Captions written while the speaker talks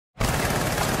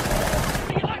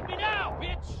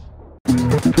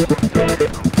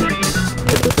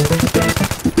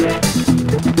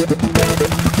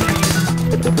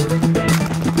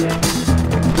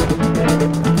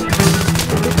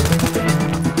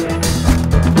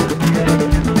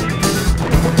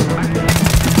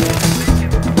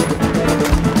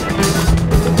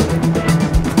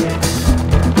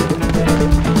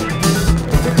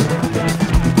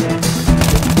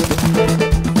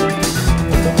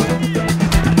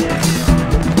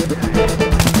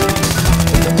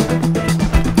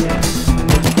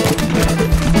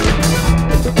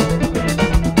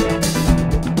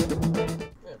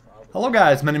Hello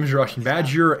guys, my name is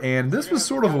TheRussianBadger, and this was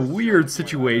sort of a weird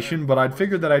situation, but I'd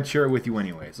figured that I'd share it with you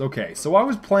anyways. Okay, so I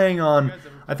was playing on,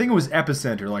 I think it was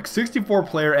Epicenter, like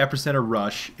 64-player Epicenter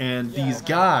Rush, and these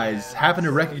guys happen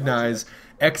to recognize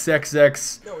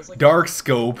XXX Dark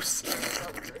Scopes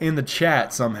in the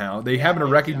chat somehow. They happen to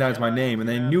recognize my name, and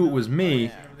they knew it was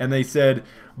me, and they said,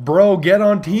 "Bro, get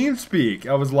on TeamSpeak."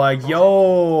 I was like,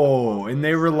 "Yo," and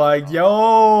they were like,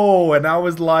 "Yo," and I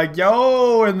was like,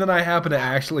 "Yo," and then I happened to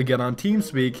actually get on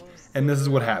TeamSpeak, and this is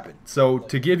what happened. So,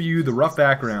 to give you the rough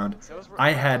background,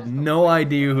 I had no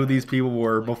idea who these people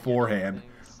were beforehand.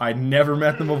 I'd never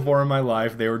met them before in my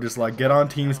life. They were just like, "Get on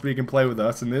TeamSpeak and play with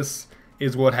us," and this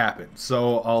is what happened.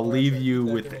 So, I'll leave you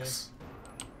with this.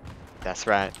 That's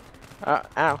right. Ow.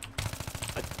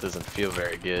 That doesn't feel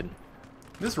very good.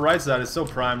 This right side is so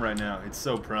prime right now. It's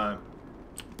so prime.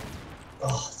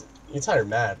 Oh, you tired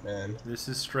mad, man. This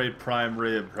is straight prime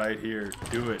rib right here.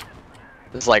 Do it.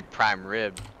 This is like prime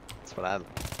rib. That's what I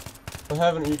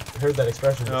haven't heard that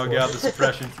expression before. Oh god, the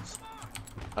suppression.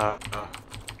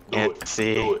 Can't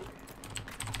see.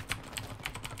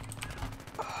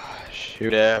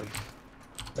 Shoot him.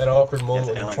 That awkward moment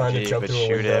when you're trying to jump through a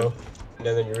window, him. and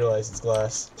then you realize it's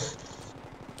glass.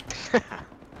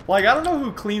 Like, I don't know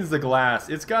who cleans the glass.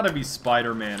 It's gotta be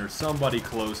Spider-Man or somebody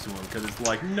close to him, because it's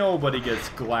like nobody gets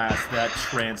glass that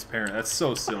transparent. That's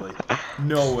so silly.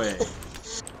 No way.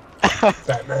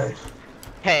 Batman.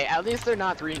 Hey, at least they're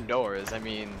not screen doors. I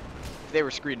mean, if they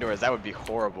were screen doors, that would be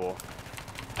horrible.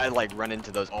 I'd like run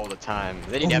into those all the time.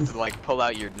 Then you'd have to like pull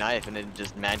out your knife and it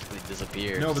just magically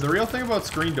disappears. No, but the real thing about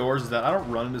screen doors is that I don't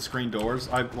run into screen doors.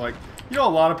 I like, you know, a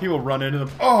lot of people run into them.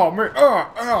 Oh man,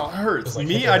 it hurts. Like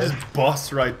Me, I just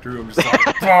bust right through them, just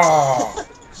like, oh.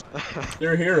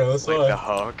 You're a hero. That's like why. the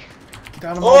Hulk. Get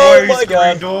out of my way, screen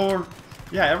God. door.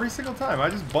 Yeah, every single time I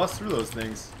just bust through those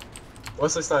things.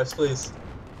 Wesley Snipes, please.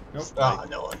 Nope. Ah,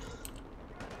 no one.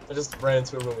 I just ran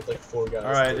into a room with like 4 guys.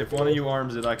 Alright, if one of you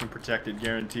arms it, I can protect it,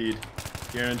 guaranteed.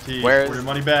 Guaranteed. Where's... Or your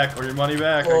money back, or your money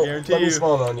back, Well, I guarantee let me you.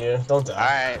 spawn on you. Don't die.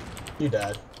 Alright. You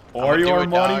died. Or your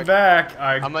money back.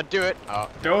 I'm gonna do it. Oh.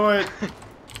 Do it.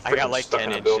 I got like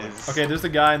 10 inches. Okay, there's a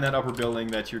guy in that upper building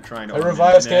that you're trying to My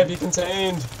revives can't be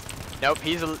contained. Nope,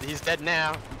 he's dead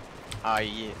now. Oh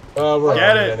yeah. We're Get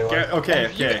on it. anyway. Okay,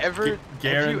 Have you okay. ever-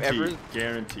 Guaranteed.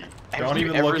 Guaranteed. Have Don't you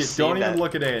even ever look at. seen Don't even that?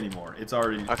 look at A anymore. It's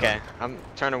already. Okay, done. I'm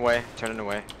turning away.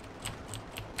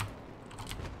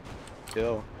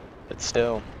 Still, but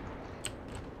still.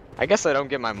 I guess I don't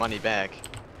get my money back.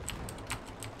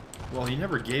 Well, he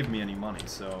never gave me any money,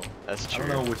 so That's I true.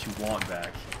 don't know what you want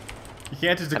back. You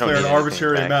can't just I don't declare an need anything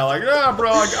arbitrary back. amount like, ah, bro,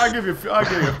 I give you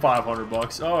 500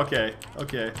 bucks. Oh, okay,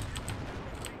 okay.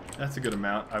 That's a good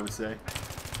amount, I would say.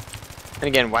 And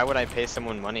again, why would I pay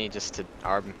someone money just to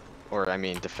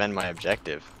defend my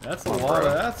objective? That's a Come on, lot.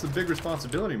 bro. That's a big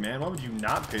responsibility, man. Why would you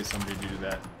not pay somebody to do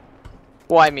that?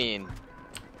 Well, I mean,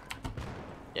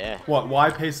 yeah. What? Why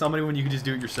pay somebody when you can just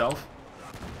do it yourself?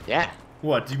 Yeah.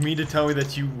 What? Do you mean to tell me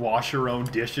that you wash your own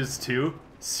dishes too?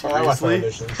 Oh, I wash my own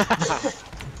Seriously? dishes.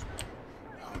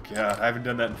 Oh god, I haven't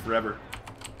done that in forever.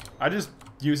 I just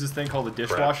use this thing called a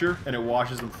dishwasher, and it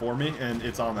washes them for me, and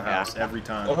it's on the house every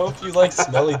time. I hope you like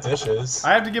smelly dishes.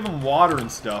 I have to give them water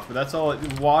and stuff, but that's all.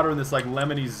 Water and this like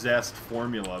lemony zest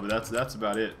formula, but that's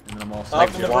about it. And then I'm also Up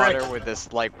Like in the water brick. with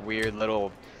this like weird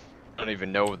little, I don't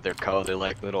even know what they're called. They're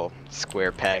like little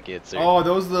square packets. Or, oh,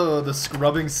 those the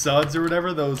scrubbing suds or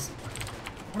whatever. Those.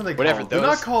 What are they Whatever called? They're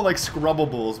those- not called like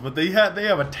scrubbables, but they have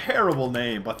a terrible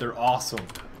name, but they're awesome.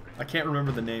 I can't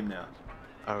remember the name now.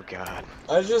 Oh god.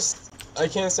 I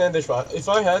can't stand dishwasher. If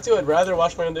I had to, I'd rather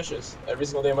wash my own dishes every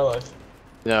single day of my life.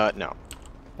 No.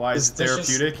 Why is it Dishes-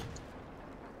 therapeutic?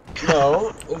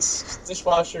 No, it's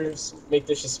dishwashers make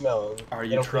dishes smell. and Are they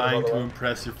you don't clean them trying all the to way.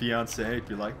 impress your fiance?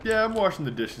 Be like, yeah, I'm washing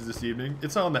the dishes this evening.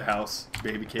 It's on the house,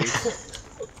 baby case.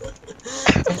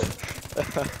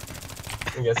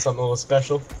 And get something a little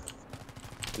special.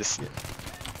 Just Yeah,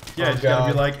 Oh, just gotta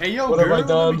be God. like, hey yo, What have girl, I let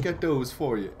done? me get those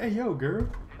for you. Hey yo, girl.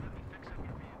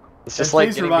 it's And just like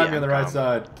please getting revive me on the right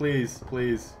uncomfortable. side, please,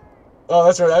 please. Oh,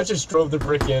 that's right. I just drove the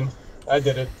brick in. I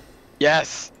did it.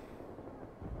 Yes.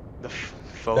 The Now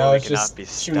Foley it's cannot just be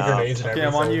shooting stopped. grenades and Okay,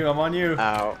 everything. I'm on you. I'm on you.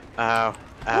 Ow! Ow!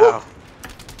 Ow!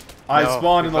 I No,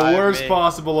 spawned in the revive worst me.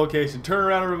 possible location. Turn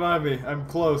around and revive me. I'm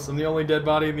close. I'm the only dead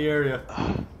body in the area.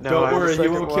 No, Don't I have a worry, he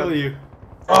second won't one. kill you.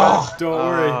 Oh, Don't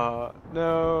worry.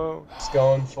 No. just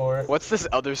going for it. What's this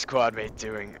other squad mate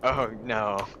doing? Oh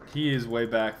no. He is way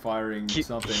back firing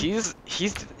something.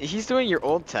 He's doing your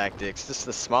old tactics, just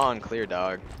the small and clear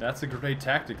dog. That's a great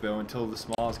tactic though until the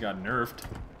smalls got nerfed.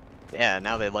 Yeah,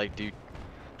 now they like do.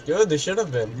 Good, they should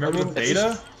have been. Remember I mean, the it's beta?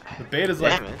 just- The beta's Yeah,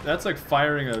 like man. that's like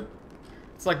firing a.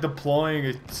 It's like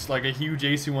deploying like a huge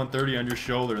AC-130 on your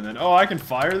shoulder, and then oh, I can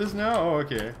fire this now. Oh,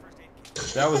 okay.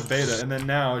 That was beta, and then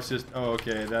now it's just oh,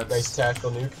 okay. That's Nice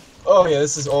tactical nuke. Oh yeah,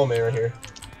 this is Olme right here.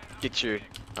 Get your.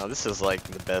 Oh, this is like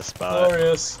the best spot.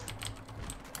 Glorious.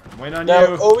 I'm waiting on Now,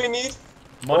 you. all we need,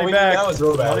 Money we back. need now is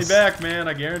Robaz. Money back, man.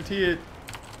 I guarantee it.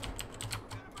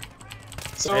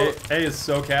 so A is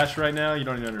so cash right now. You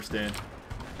don't even understand.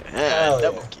 Yeah, Hell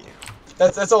double yeah.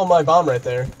 kill. that's all my bomb right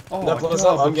there. Oh, that blows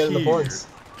up, I'm getting the double points.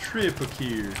 Triple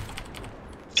kill.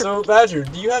 So Badger,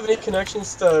 do you have any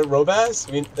connections to Robaz?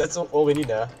 I mean, that's all we need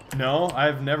now. No,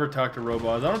 I've never talked to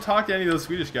robots. I don't talk to any of those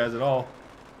Swedish guys at all.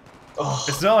 Oh,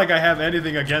 It's not like I have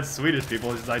anything against Swedish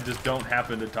people. It's just I just don't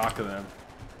happen to talk to them.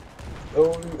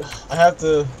 oh, I have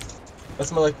to.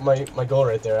 That's my goal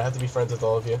right there. I have to be friends with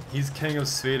all of you. He's king of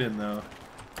Sweden, though.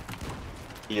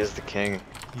 He is the king.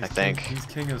 He's I think. he's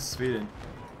king of Sweden.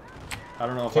 I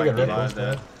don't know if King I can of revive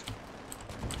Nicholas, that.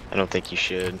 I don't think you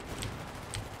should.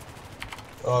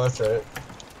 Oh, that's right.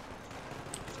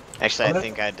 Actually, I'm I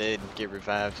think I did get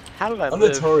revived. How did I I'm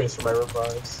live? notorious for my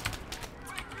revives.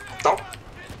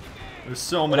 There's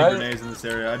so many I- grenades in this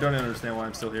area. I don't understand why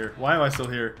I'm still here. Why am I still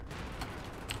here?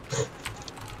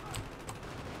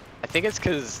 I think it's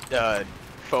because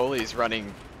Foley's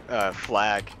running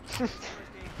flag.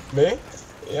 Me?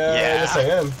 Yeah, yes I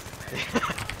am.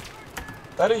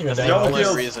 I didn't even That's the Double know. only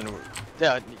kills. reason.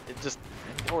 Yeah, it just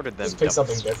ordered them. Just pick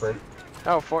something doubles. different.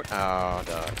 Oh, oh,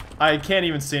 dog. I can't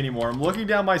even see anymore. I'm looking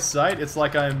down my sight. It's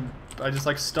like I just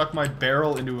like stuck my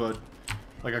barrel into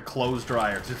a clothes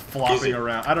dryer, just flopping Easy.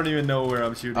 around. I don't even know where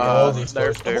I'm shooting. Oh, derp, the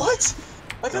explosion. derp. What?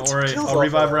 I got Don't some worry, kills I'll off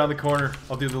revive that. around the corner.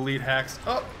 I'll do the lead hacks.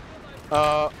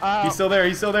 Oh, Ow. he's still there.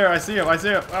 He's still there. I see him. I see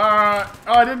him. Oh,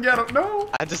 I didn't get him. No.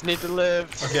 I just need to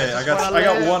live. Okay, I just wanna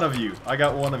got live. one of you. I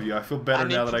got one of you. I feel better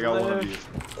need now that to I got one of live.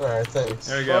 you. Alright, thanks.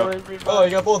 There you go. Foley, revive. Oh,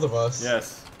 you got both of us.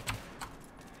 Yes.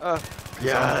 I'm a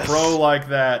Yes. pro like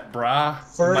that, brah.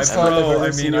 First My time I've bro, ever I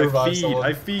seen mean, you revive someone.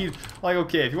 I feed, like,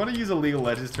 okay, if you want to use a League of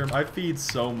Legends term, I feed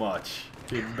so much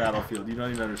in Battlefield. You don't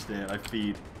even understand. I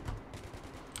feed.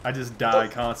 I just die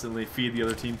constantly, feed the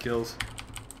other team kills.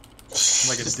 I'm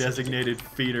like a designated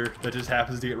feeder that just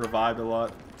happens to get revived a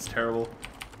lot. It's terrible.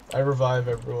 I revive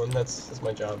everyone. That's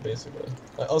my job, basically.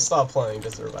 I'll stop playing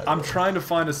just to revive I'm everyone. trying to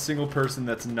find a single person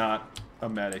that's not a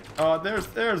medic.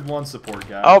 There's one support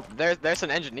guy. Oh, there's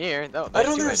an engineer. No, I there's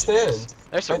don't two understand. engineers.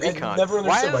 There's some I recon. never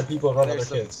understood why is people run other there's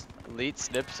some kids. elite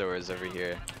snipsors over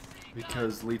here?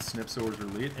 Because lead snip swords are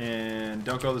elite, and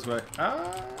don't go this way.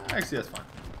 Actually, that's fine.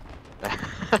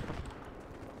 I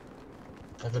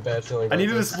have a bad feeling. I about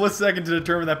needed a this. split second to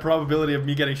determine that probability of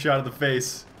me getting shot in the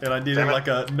face, and I needed Damn it. like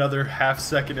another half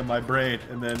second in my brain,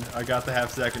 and then I got the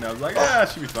half second. I was like, ah, it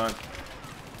should be fine.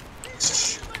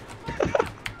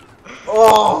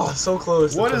 Oh, so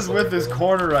close. What is with this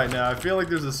corner right now? I feel like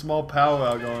there's a small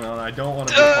powwow going on. I don't want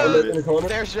to be a part of In the it. corner?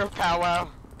 There's your powwow.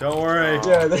 Don't worry.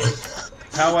 Yeah, there.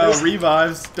 Powwow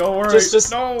revives. Don't worry.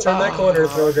 Just no. turn that corner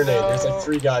and throw a grenade. There's no. like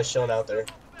 3 guys showing out there.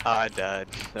 Oh, I died.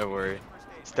 Don't worry.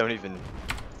 Just don't even.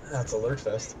 That's alert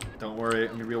fest. Don't worry.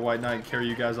 I'm gonna be a white knight and carry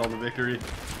you guys all to victory.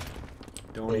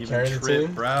 Don't Wait, even carry the trip,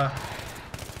 team? brah.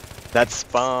 That's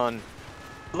spawn.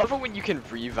 I love it when you can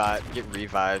get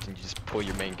revived and you just pull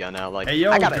your main gun out like, Hey,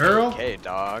 yo, I got girl. an AK,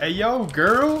 dog. Hey, yo,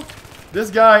 girl. This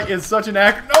guy is such an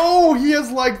actor. No, he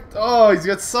is like, oh, he's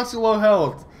got such a low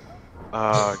health.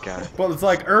 Oh, God. But it's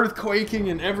like earthquaking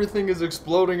and everything is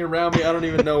exploding around me. I don't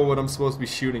even know what I'm supposed to be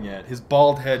shooting at. His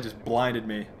bald head just blinded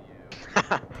me.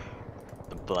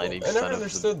 The blinding I son never of a...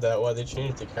 understood that, why they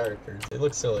changed the characters. They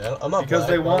look silly. I'm not Because black,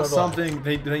 they I'm want not black. something,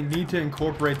 they need to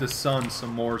incorporate the sun some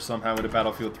more somehow into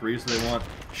Battlefield 3, so they want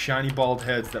shiny bald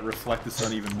heads that reflect the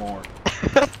sun even more.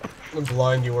 And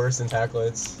blind you worse than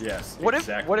tacklights. Yes, What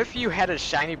exactly. if you had a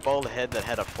shiny bald head that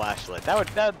had a flashlight?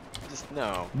 That just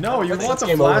no. No, you That's want the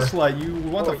game over. flashlight. You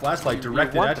want the Oh, flashlight you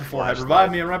directed want at the your forehead. flashlight.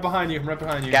 Revive me, I'm right behind you, I'm right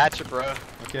behind you. Gotcha, bro.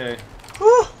 Okay.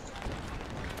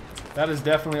 That is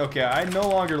definitely okay. I no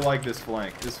longer like this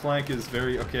flank. This flank is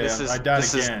very okay. I died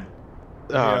this is- again.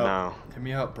 Oh, no. Hit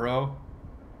me up, bro.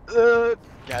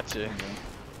 Gotcha.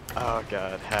 Oh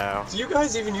god, how? Do you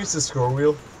guys even use the scroll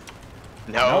wheel?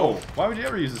 No. Why would you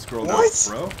ever use a scroll wheel, What?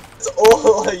 bro? That's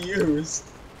all I use.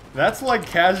 That's like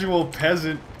casual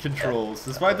peasant controls.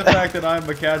 Despite the fact that I'm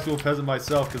a casual peasant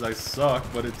myself because I suck,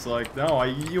 but it's like, no,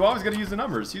 you always gotta use the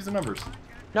numbers. Use the numbers.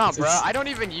 No, bro, I don't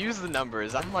even use the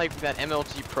numbers. I'm like that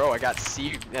MLG Pro. I got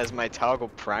C as my toggle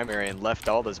primary and left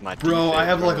alt as my Bro, defib I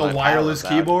have like when a my wireless paddle's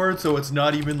out. keyboard, so it's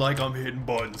not even like I'm hitting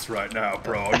buttons right now,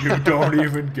 bro. You don't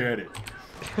even get it.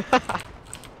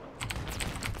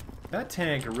 That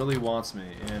tank really wants me,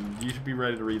 and you should be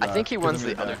ready to revive. I think he 'cause wants I'm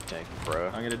the gonna other die. tank, bro.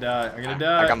 I'm gonna die. I'm gonna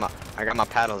die. I got my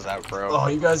paddles out, bro. Oh,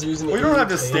 you guys are using Well, you don't have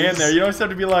to stand there. You don't just have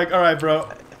to be like, all right, bro. All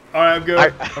right, I'm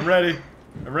good. I'm ready.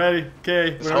 I'm ready.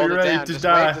 Okay, Just whenever hold you're it ready, down. just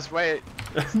die. Just wait.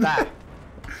 Stop.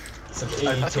 It's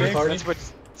an That's 82 party.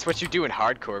 what you do in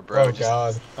hardcore, bro. Oh Just,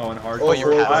 god. Oh, and hardcore. Oh,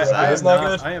 your paddles out. That's not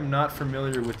good. I am not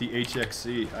familiar with the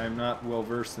HXC. I am not well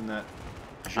versed in that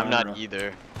genre. I'm not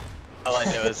either. All I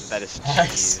know is that it's X.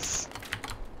 cheese.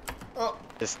 Oh.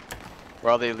 Just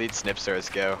where all the elite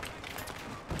snipsters go.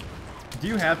 Do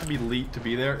you have to be elite to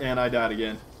be there? And I died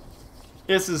again.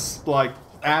 This is like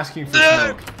asking for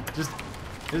smoke.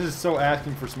 This is so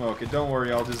asking for smoke. And don't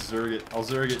worry, I'll just zerg it. I'll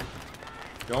zerg it.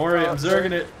 Don't worry, I'm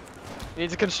zerging it. You need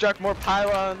to construct more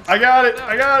pylons. I got it.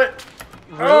 I got it.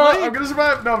 Really? Oh, I'm gonna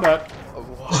survive. No, I'm not.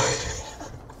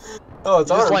 Oh,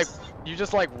 it's arms. You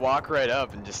just like walk right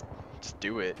up and just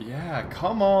do it. Yeah,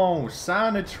 come on,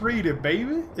 sign a treaty,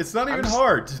 baby. It's not even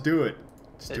hard. Just do it.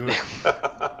 Just do it.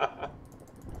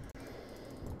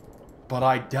 But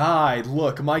I died.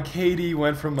 Look, my KD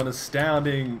went from an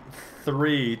astounding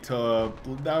 3 to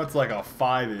now it's like a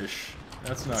 5-ish.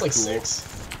 That's not It's like cool.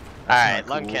 6. Alright, not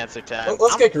lung cool. cancer time.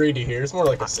 Let's get greedy here. It's more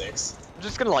like a 6. I'm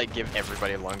just gonna like give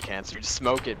everybody lung cancer. Just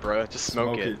smoke it, bro. Just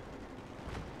smoke it.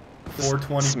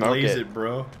 420 Smoke blaze it. it,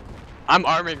 bro. I'm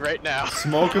arming right now.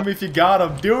 Smoke him if you got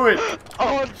him. Do it.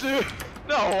 Oh, dude.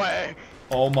 No way.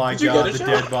 Oh my Did you god, get the it,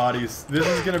 dead Joe? bodies. This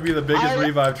is gonna be the biggest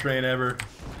revive train ever.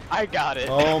 I got it.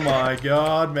 Oh my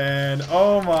god, man.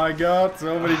 Oh my god,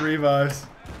 so many revives.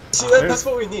 See, that's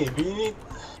what we need. We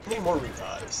need more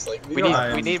revives. Like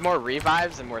We need more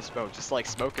revives and more smoke. Just like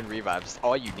smoke and revives.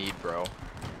 All you need, bro.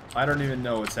 I don't even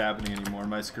know what's happening anymore.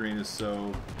 My screen is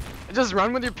so... Just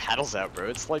run with your paddles out, bro.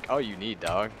 It's like all you need,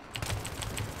 dog.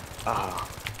 Ah.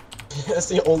 That's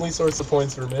the only source of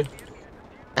points for me.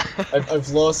 I've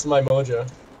lost my mojo.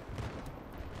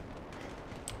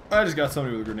 I just got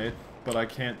somebody with a grenade, but I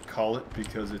can't call it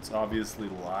because it's obviously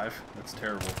live. That's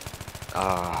terrible.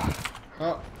 Ah.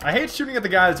 Oh, I hate shooting at the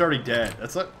guy that's already dead.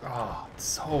 That's like, oh, it's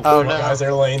so Oh, No. no. Guys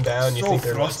are laying down. You So think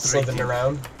they're like frustrating. slithering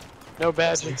around? No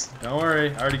badge. Don't worry,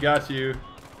 I already got you.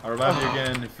 I'll revive you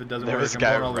again if it doesn't There work. was I'm a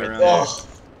guy going all the way right around. there. Oh,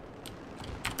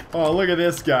 Oh, look at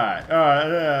this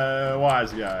guy.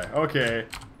 Wise guy. Okay.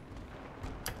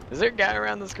 Is there a guy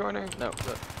around this corner? No.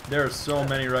 There are so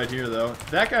many right here, though.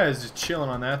 That guy is just chilling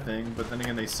on that thing, but then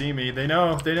again, they see me. They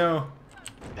know. They know.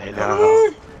 They know.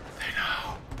 They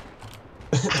know.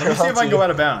 Let me see if I can go out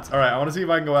of bounds. All right, I want to see if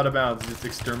I can go out of bounds and just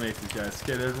exterminate these guys.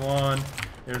 Okay, there's one.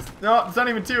 There's no, it's not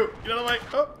even two. Get out of the way.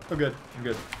 Oh, I'm good. I'm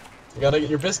good. you gotta get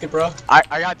your biscuit, bro. I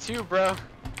got two, bro.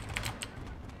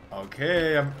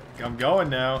 Okay, I'm going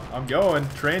now. I'm going.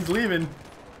 Train's leaving.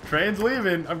 Train's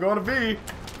leaving. I'm going to B.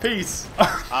 Peace.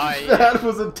 Yeah. That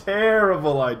was a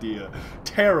terrible idea.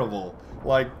 Terrible.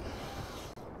 Like,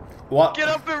 what? Get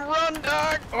up and run,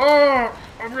 dog. Oh,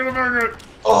 I'm gonna make it.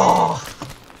 Oh,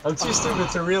 I'm too stupid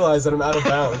to realize that I'm out of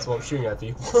bounds while I'm shooting at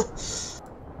people.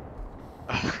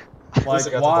 Like, I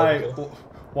got why? the double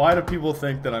Why do people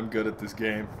think that I'm good at this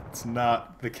game? It's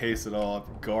not the case at all.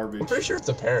 I'm garbage. I'm pretty sure it's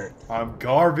apparent. I'm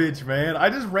garbage, man. I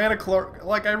just ran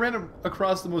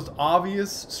across the most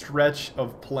obvious stretch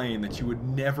of plane that you would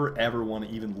never ever want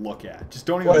to even look at. Just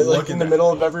don't even What, look like in at the that.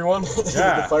 middle of everyone?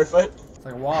 Yeah. The firefight? It's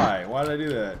like, why? Why did I do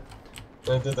that?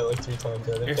 I did that like 3 times.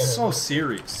 Yeah, they It's can't so handle it.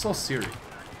 serious. So serious.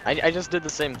 I just did the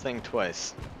same thing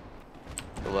twice.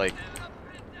 But like,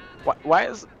 why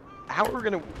is how we're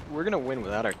gonna win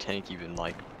without our tank even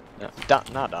like? No,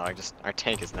 dog. Just our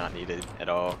tank is not needed at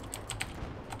all.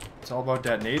 It's all about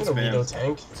that nade Get a spam. Rito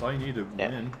tank. That's all you need to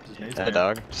win. Just nade Yeah, spam.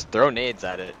 dog. Just throw nades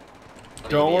at it. What do you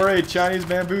Don't need? worry, Chinese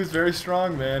bamboo is very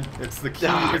strong, man. It's the key.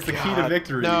 Oh, it's the key to God.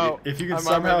 victory. No. If you can I'm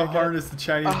somehow already dead. harness the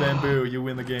Chinese bamboo, you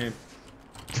win the game.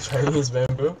 Chinese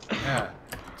bamboo. Yeah,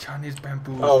 Chinese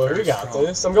bamboo. Is Oh, very we got strong.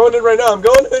 this. I'm going in right now. I'm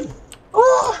going in.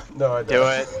 Oh! No, I Do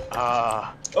don't. it.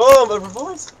 Ah. Oh, I'm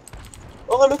revised.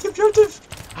 Oh, I'm at the objective.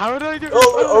 How did I do it?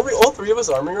 Oh, are we all 3 of us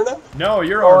arming her now? No,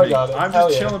 you're Oh, I arming. got it. I'm Hell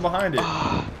just yeah. chilling behind it.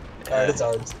 Alright, it's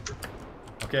armed.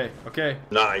 Okay, okay.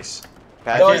 Nice. No,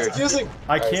 Badger. it's confusing.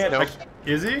 I can't. Nope.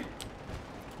 Is he?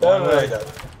 No, One no, way. no.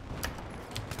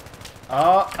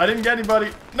 I didn't get anybody.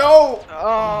 No!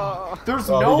 Oh. There's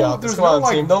Oh, no, there's Come no on,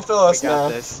 like. team. Don't fail us We got now.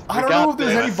 this. I don't know if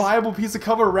there's any viable piece of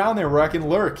cover around there where I can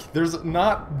lurk. There's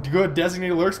not good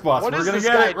designated lurk spots. What We're is gonna this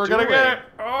get guy it. We're gonna get it.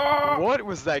 doing? Oh! What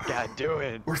was that guy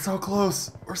doing? We're so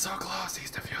close. We're so close.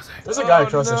 He's defusing. There's a guy Oh,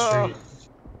 across the no. street.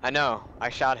 I know. I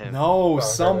shot him. No, okay.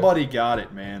 somebody got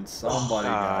it, man. Somebody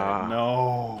got Ah. it.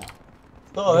 No.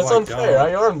 No, that's Oh my unfair. God.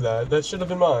 I armed that. That should have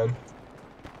been mine.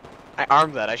 I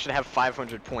armed that. I should have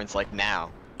 500 points like now.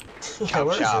 Yeah,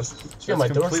 where is chop. this? It's on my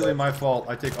It's completely doorstep. my fault.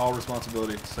 I take all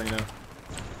responsibility, so you know.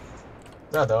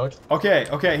 Nah, dog. Okay,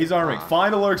 he's armoring.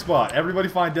 Find a lurk spot. Everybody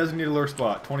find designated lurk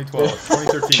spot. 2012,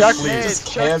 2013, Chuck please. nades,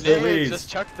 Just chuck camp it. nades, Please. just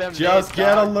chuck them Just nades,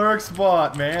 get a dog. lurk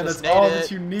spot, man. Just That's all nade that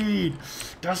it. you need.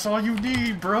 That's all you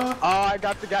need, bruh. Oh, I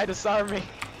got the guy to disarm me.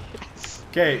 Yes.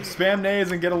 Okay, spam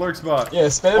nades and get a lurk spot. Yeah,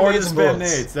 spam or nades just and spam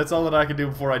bullets. nades. That's all that I could do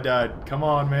before I died. Come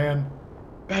on, man.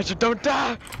 Badger, don't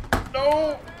die!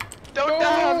 No! Don't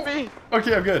die on me!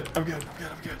 Okay, I'm good. I'm good.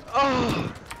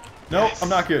 Oh! No, Yes. I'm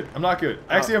not good.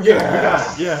 Actually, I'm good. We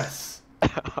got Yes. it. Yes.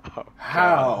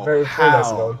 How? Very nice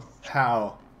of him.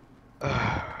 How?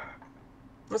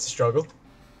 That's a struggle.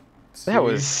 That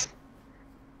was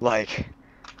like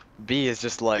B is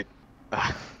just like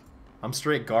I'm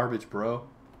straight garbage, bro.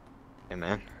 hey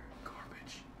man.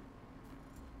 Garbage.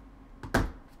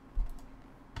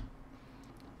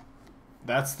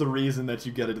 That's the reason that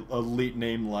you get an elite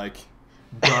name like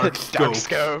Dark Dark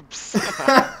Scope. scopes.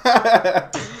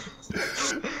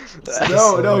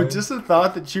 No, just the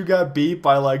thought that you got beat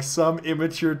by like some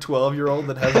immature 12-year-old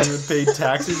that hasn't even paid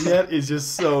taxes yet is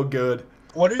just so good.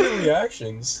 What are your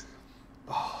reactions?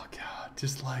 Oh god,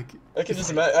 just like I can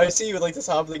just imagine. I see you like this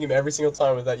hop thinking every single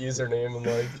time with that username and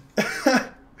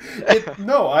like.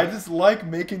 no, I just like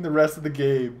making the rest of the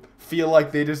game feel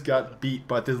like they just got beat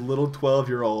by this little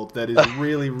 12-year-old that is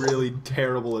really, really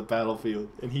terrible at Battlefield,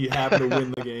 and he happened to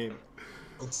win the game.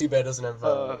 It's too bad it doesn't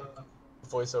have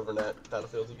voice over net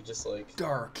Battlefield. You could just like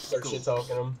Dark. start shit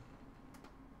talking him.